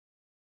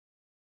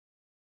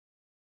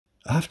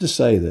I have to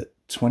say that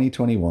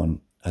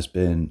 2021 has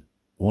been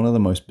one of the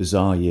most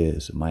bizarre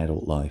years of my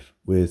adult life,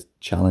 with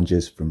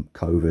challenges from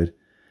COVID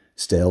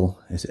still,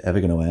 is it ever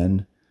going to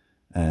end?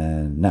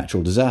 And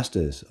natural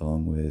disasters,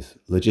 along with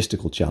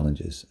logistical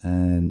challenges,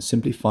 and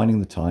simply finding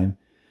the time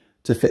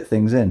to fit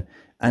things in.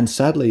 And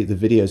sadly, the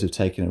videos have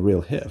taken a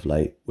real hit of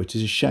late, which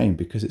is a shame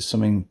because it's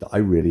something that I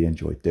really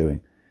enjoy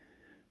doing.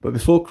 But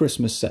before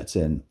Christmas sets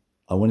in,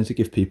 I wanted to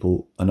give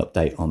people an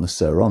update on the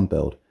Sur Ron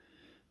Build,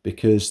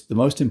 because the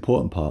most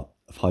important part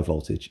of high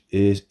voltage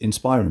is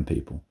inspiring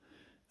people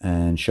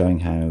and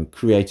showing how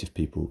creative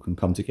people can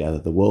come together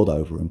the world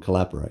over and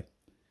collaborate.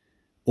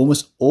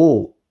 Almost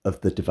all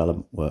of the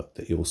development work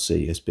that you'll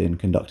see has been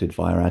conducted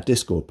via our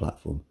Discord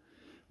platform,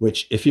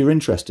 which, if you're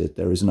interested,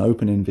 there is an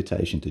open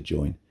invitation to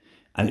join.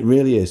 And it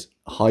really is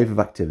a hive of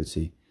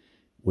activity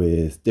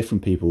with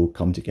different people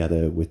come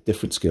together with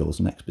different skills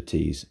and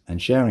expertise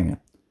and sharing it.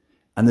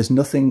 And there's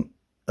nothing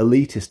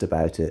elitist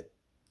about it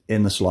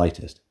in the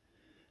slightest.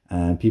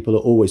 And people are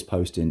always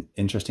posting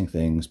interesting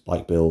things,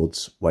 bike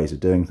builds, ways of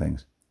doing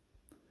things.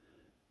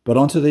 But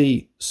onto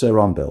the Sur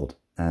Ron Build.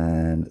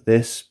 And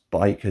this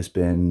bike has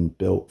been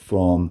built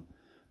from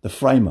the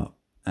frame up,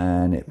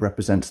 and it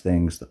represents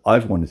things that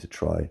I've wanted to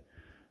try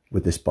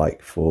with this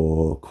bike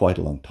for quite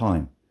a long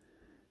time.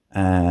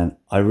 And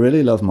I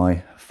really love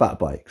my fat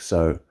bike.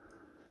 So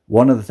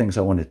one of the things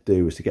I wanted to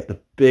do was to get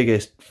the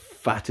biggest,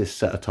 fattest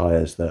set of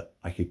tires that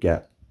I could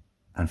get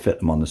and fit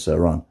them on the Sur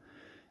Ron.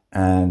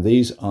 And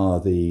these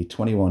are the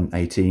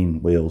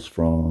 2118 wheels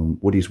from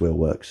Woody's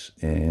Wheelworks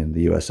in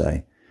the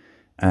USA.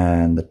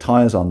 And the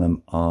tires on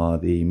them are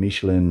the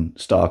Michelin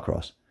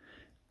Starcross.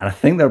 And I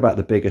think they're about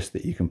the biggest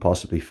that you can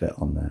possibly fit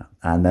on there.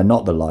 And they're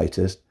not the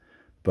lightest,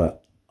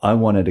 but I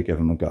wanted to give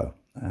them a go.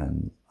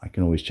 And I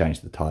can always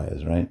change the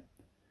tires, right?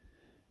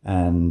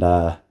 And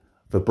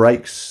for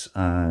brakes,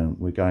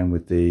 we're going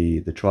with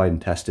the tried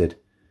and tested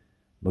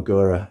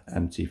Magura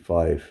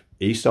MT5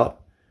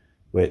 E-Stop,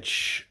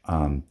 which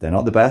they're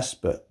not the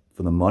best, but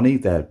for the money,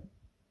 they're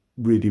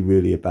really,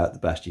 really about the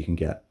best you can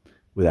get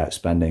without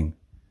spending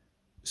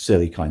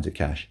silly kinds of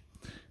cash.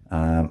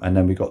 And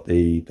then we got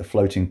the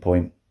floating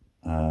point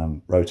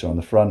rotor on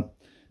the front,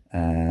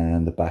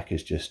 and the back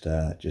is just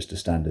a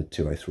standard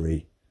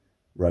 203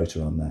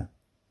 rotor on there.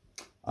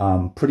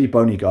 Pretty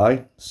bony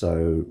guy,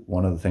 so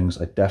one of the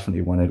things I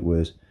definitely wanted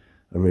was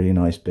a really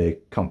nice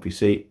big comfy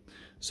seat.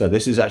 So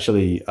this is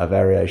actually a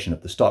variation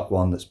of the stock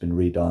one that's been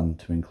redone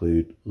to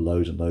include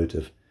loads and loads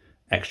of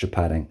extra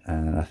padding,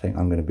 and I think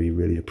I'm going to be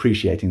really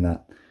appreciating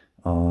that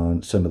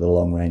on some of the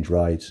long range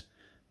rides,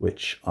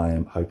 which I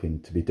am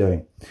hoping to be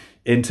doing.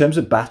 In terms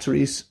of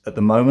batteries, at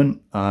the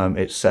moment,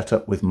 it's set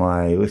up with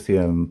my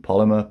lithium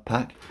polymer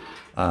pack.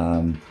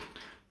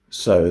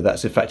 So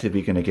that's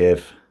effectively going to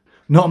give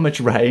not much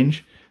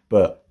range,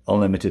 but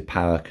unlimited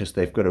power, because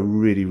they've got a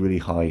really, really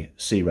high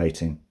C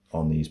rating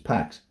on these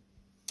packs.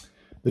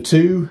 The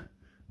two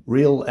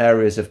real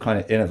areas of kind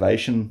of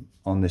innovation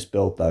on this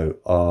build, though,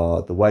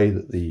 are the way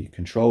that the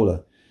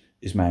controller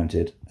is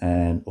mounted,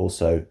 and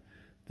also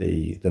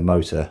the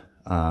motor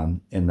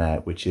in there,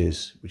 which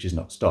is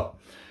not stock.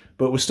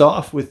 But we'll start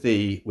off with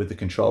the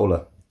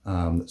controller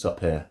that's up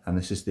here, and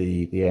this is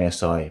the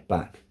ASI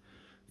BAC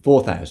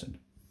 4000,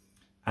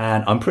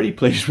 and I'm pretty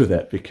pleased with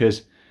it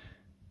because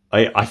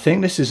I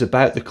think this is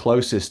about the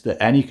closest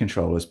that any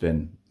controller has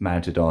been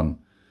mounted on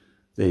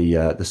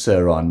the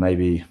Sur Ron.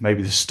 Maybe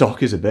the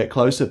stock is a bit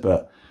closer,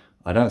 but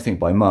I don't think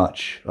by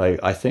much.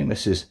 I think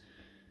this is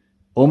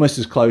almost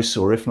as close,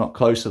 or if not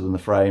closer, than the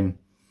frame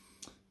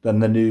than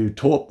the new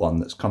Torp one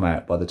that's come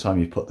out by the time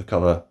you put the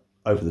cover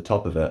over the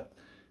top of it.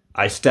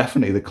 It's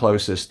definitely the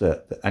closest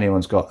that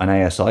anyone's got an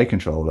ASI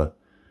controller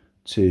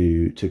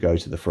to go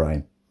to the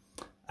frame.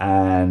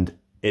 And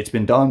it's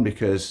been done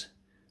because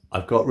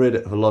I've got rid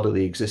of a lot of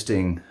the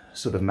existing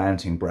sort of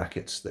mounting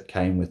brackets that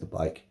came with the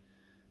bike,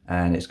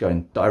 and it's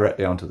going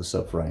directly onto the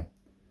subframe.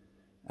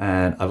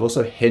 And I've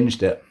also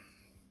hinged it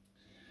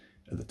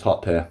at the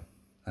top here,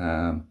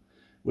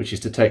 which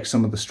is to take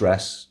some of the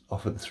stress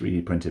off of the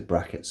 3D printed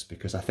brackets,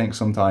 because I think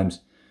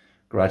sometimes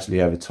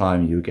gradually over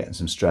time you're getting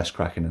some stress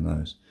cracking in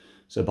those.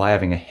 So by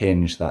having a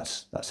hinge,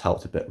 that's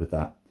helped a bit with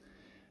that.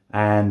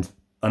 And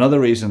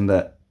another reason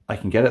that I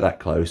can get it that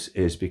close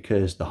is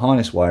because the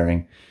harness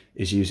wiring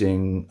is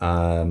using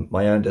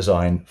my own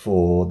design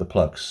for the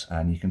plugs,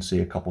 and you can see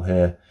a couple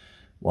here,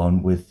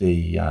 one with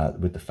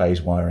the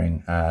phase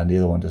wiring, and the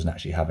other one doesn't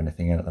actually have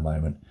anything in at the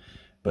moment,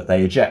 but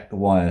they eject the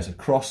wires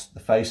across the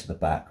face of the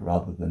back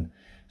rather than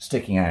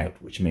sticking out,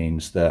 which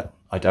means that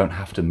I don't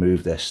have to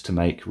move this to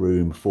make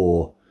room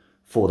for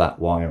that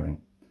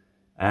wiring.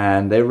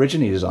 And they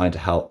originally designed to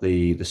help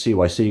the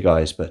CYC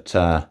guys, but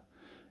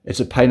it's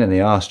a pain in the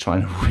ass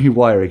trying to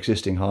rewire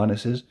existing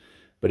harnesses.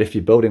 But if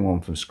you're building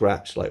one from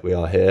scratch like we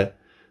are here,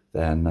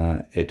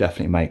 then it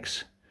definitely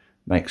makes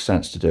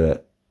sense to do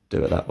it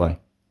that way.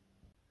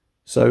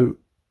 So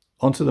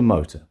onto the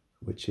motor,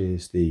 which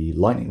is the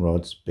Lightning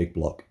Rod's Big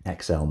Block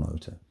XL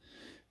motor.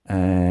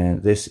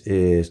 And this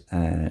is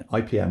an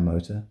IPM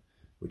motor,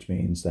 which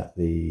means that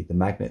the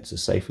magnets are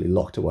safely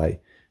locked away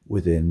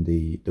within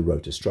the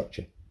rotor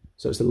structure.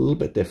 So it's a little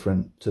bit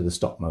different to the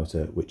stock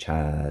motor, which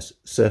has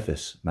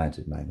surface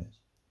mounted magnets.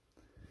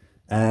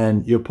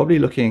 And you're probably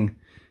looking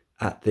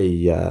at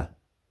the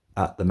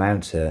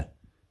mount here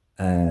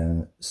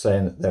and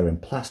saying that they're in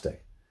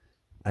plastic,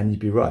 and you'd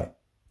be right.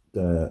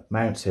 The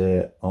mounts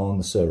here on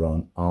the Sur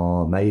Ron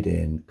are made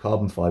in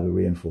carbon fiber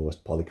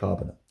reinforced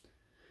polycarbonate.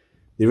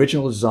 The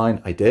original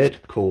design I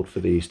did called for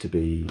these to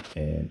be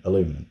in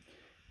aluminum,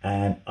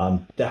 and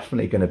I'm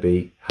definitely going to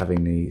be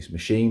having these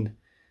machined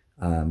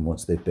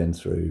once they've been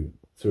through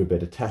a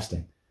bit of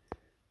testing.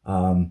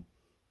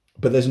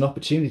 But there's an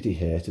opportunity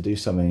here to do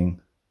something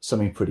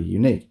pretty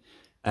unique,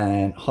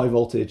 and high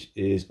voltage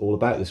is all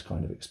about this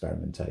kind of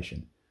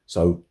experimentation.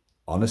 So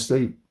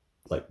honestly,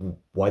 like,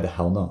 why the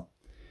hell not?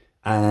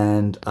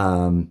 And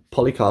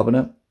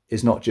polycarbonate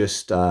is not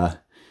just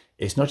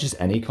it's not just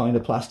any kind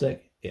of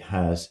plastic. It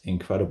has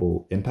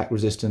incredible impact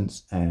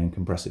resistance and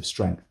compressive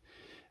strength,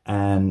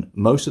 and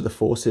most of the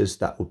forces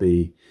that will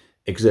be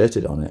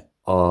exerted on it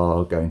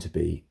are going to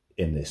be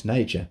in this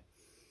nature.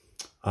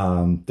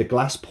 The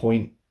glass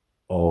point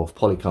of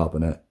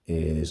polycarbonate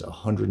is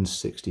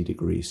 160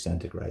 degrees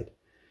centigrade,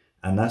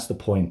 and that's the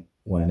point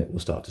when it will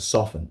start to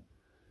soften.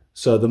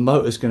 So the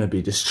motor is going to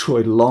be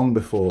destroyed long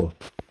before,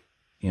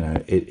 you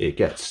know, it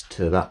gets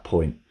to that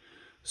point.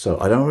 So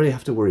I don't really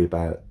have to worry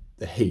about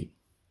the heat.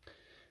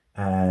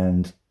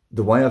 And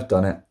the way I've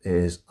done it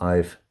is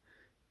I've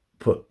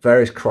put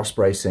various cross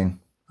bracing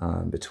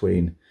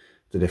between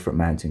the different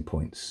mounting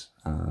points.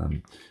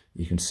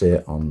 You can see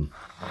it on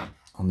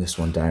this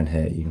one down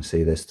here. You can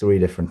see there's 3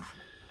 different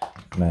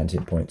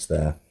mounting points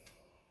there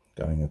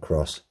going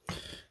across.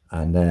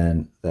 And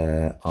then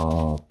there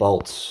are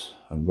bolts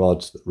and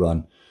rods that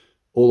run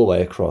all the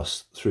way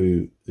across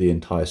through the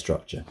entire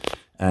structure.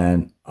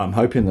 And I'm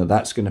hoping that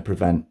that's going to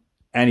prevent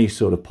any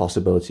sort of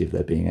possibility of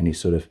there being any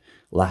sort of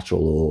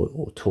lateral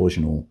or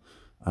torsional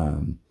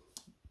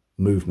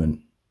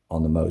movement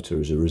on the motor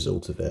as a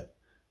result of it,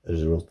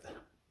 as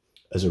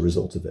a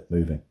result of it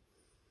moving.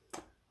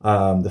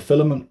 The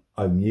filament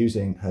I'm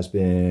using has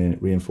been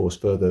reinforced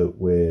further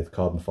with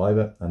carbon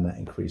fiber, and that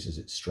increases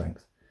its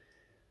strength.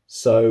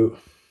 So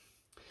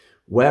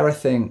where I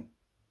think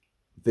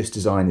this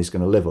design is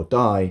going to live or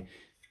die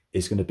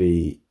is going to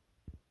be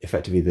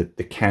effectively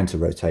the counter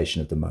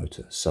rotation of the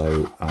motor.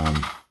 So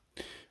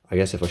I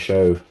guess if I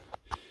show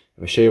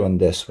you on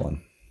this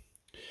one,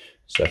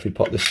 so if we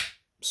pop this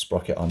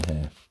sprocket on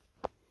here,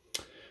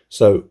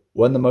 so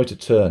when the motor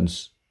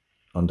turns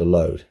under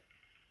load,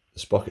 the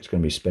sprocket's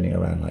going to be spinning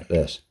around like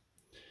this.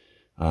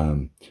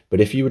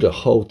 But if you were to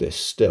hold this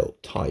still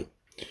tight,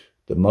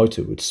 the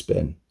motor would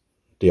spin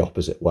the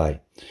opposite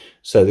way.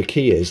 So the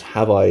key is,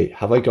 have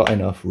I got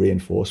enough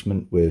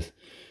reinforcement with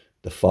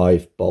the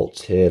 5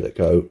 bolts here that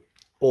go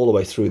all the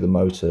way through the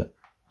motor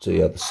to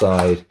the other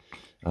side,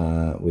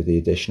 with the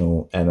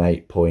additional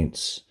M8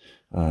 points.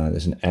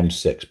 There's an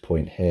M6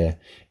 point here.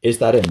 Is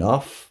that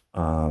enough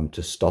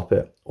to stop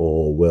it,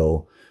 or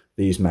will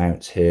these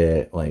mounts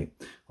here, like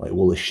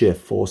will the sheer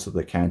force of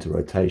the counter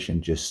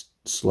rotation just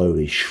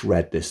slowly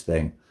shred this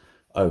thing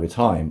over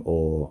time,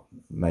 or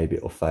maybe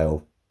it'll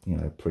fail, you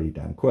know, pretty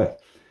damn quick.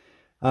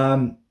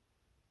 And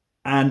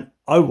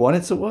I want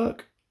it to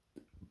work,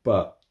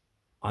 but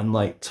I'm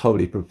like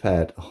totally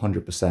prepared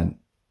 100%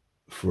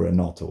 for it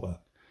not to work.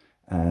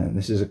 And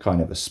this is a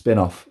kind of a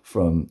spin-off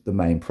from the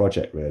main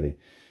project, really,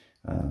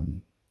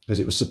 because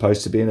it was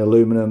supposed to be in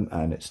aluminum,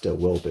 and it still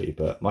will be.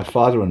 But my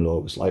father-in-law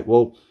was like,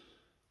 well,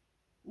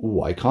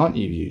 why can't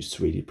you use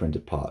 3D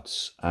printed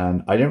parts?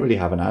 And I didn't really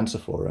have an answer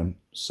for him,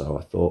 so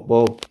I thought,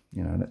 well,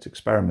 you know, let's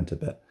experiment a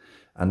bit.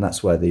 And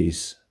that's where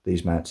these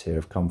mounts here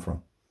have come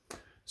from.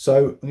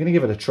 So I'm going to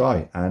give it a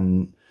try,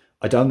 and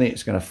I don't think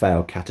it's going to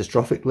fail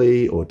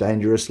catastrophically or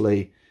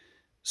dangerously.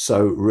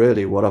 So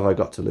really, what have I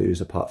got to lose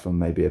apart from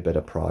maybe a bit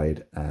of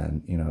pride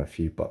and, you know, a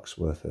few bucks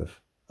worth of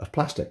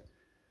plastic?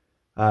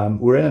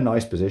 We're in a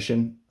nice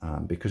position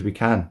because we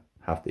can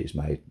have these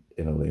made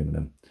in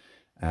aluminum.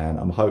 And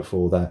I'm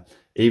hopeful that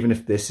even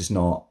if this is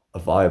not a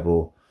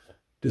viable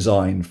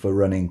design for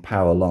running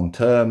power long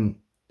term,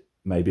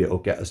 maybe it'll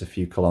get us a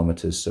few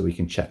kilometers so we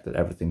can check that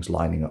everything's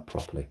lining up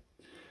properly.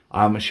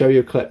 I'm going to show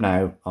you a clip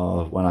now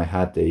of when I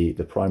had the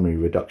primary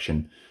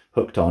reduction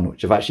hooked on,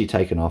 which I've actually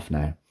taken off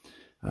now,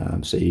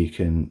 so you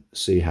can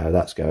see how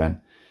that's going.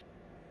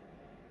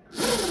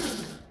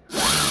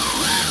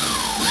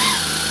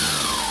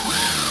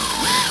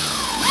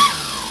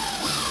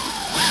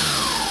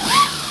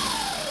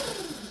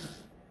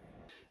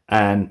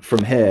 And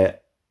from here,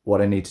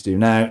 what I need to do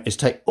now is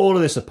take all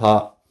of this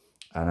apart,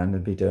 and I'm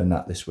going to be doing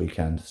that this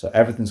weekend. So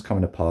everything's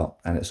coming apart,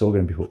 and it's all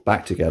going to be put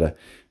back together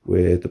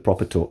with the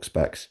proper torque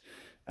specs,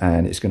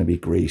 and it's going to be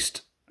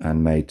greased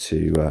and made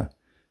to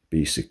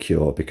be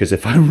secure, because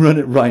if I run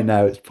it right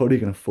now, it's probably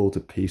going to fall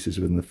to pieces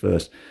within the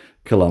first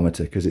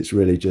kilometer, because it's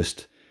really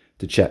just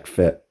to check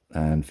fit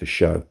and for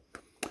show.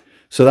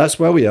 So that's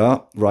where we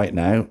are right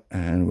now,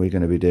 and we're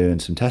going to be doing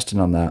some testing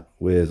on that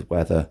with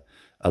weather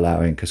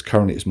allowing, because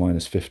currently it's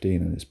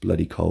 -15 and it's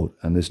bloody cold,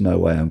 and there's no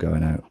way I'm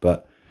going out.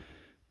 But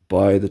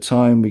by the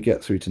time we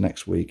get through to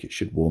next week, it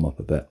should warm up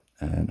a bit,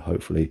 and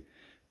hopefully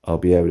I'll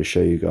be able to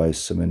show you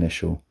guys some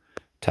initial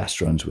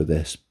test runs with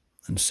this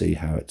and see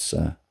how it's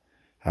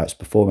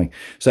performing.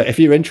 So if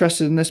you're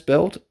interested in this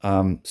build,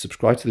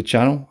 subscribe to the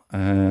channel,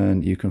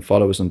 and you can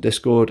follow us on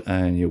Discord,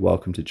 and you're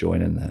welcome to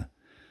join in there.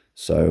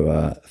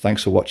 So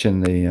thanks for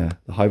watching the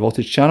high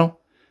voltage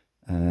channel,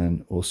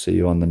 and we'll see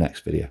you on the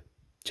next video.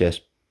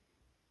 Cheers.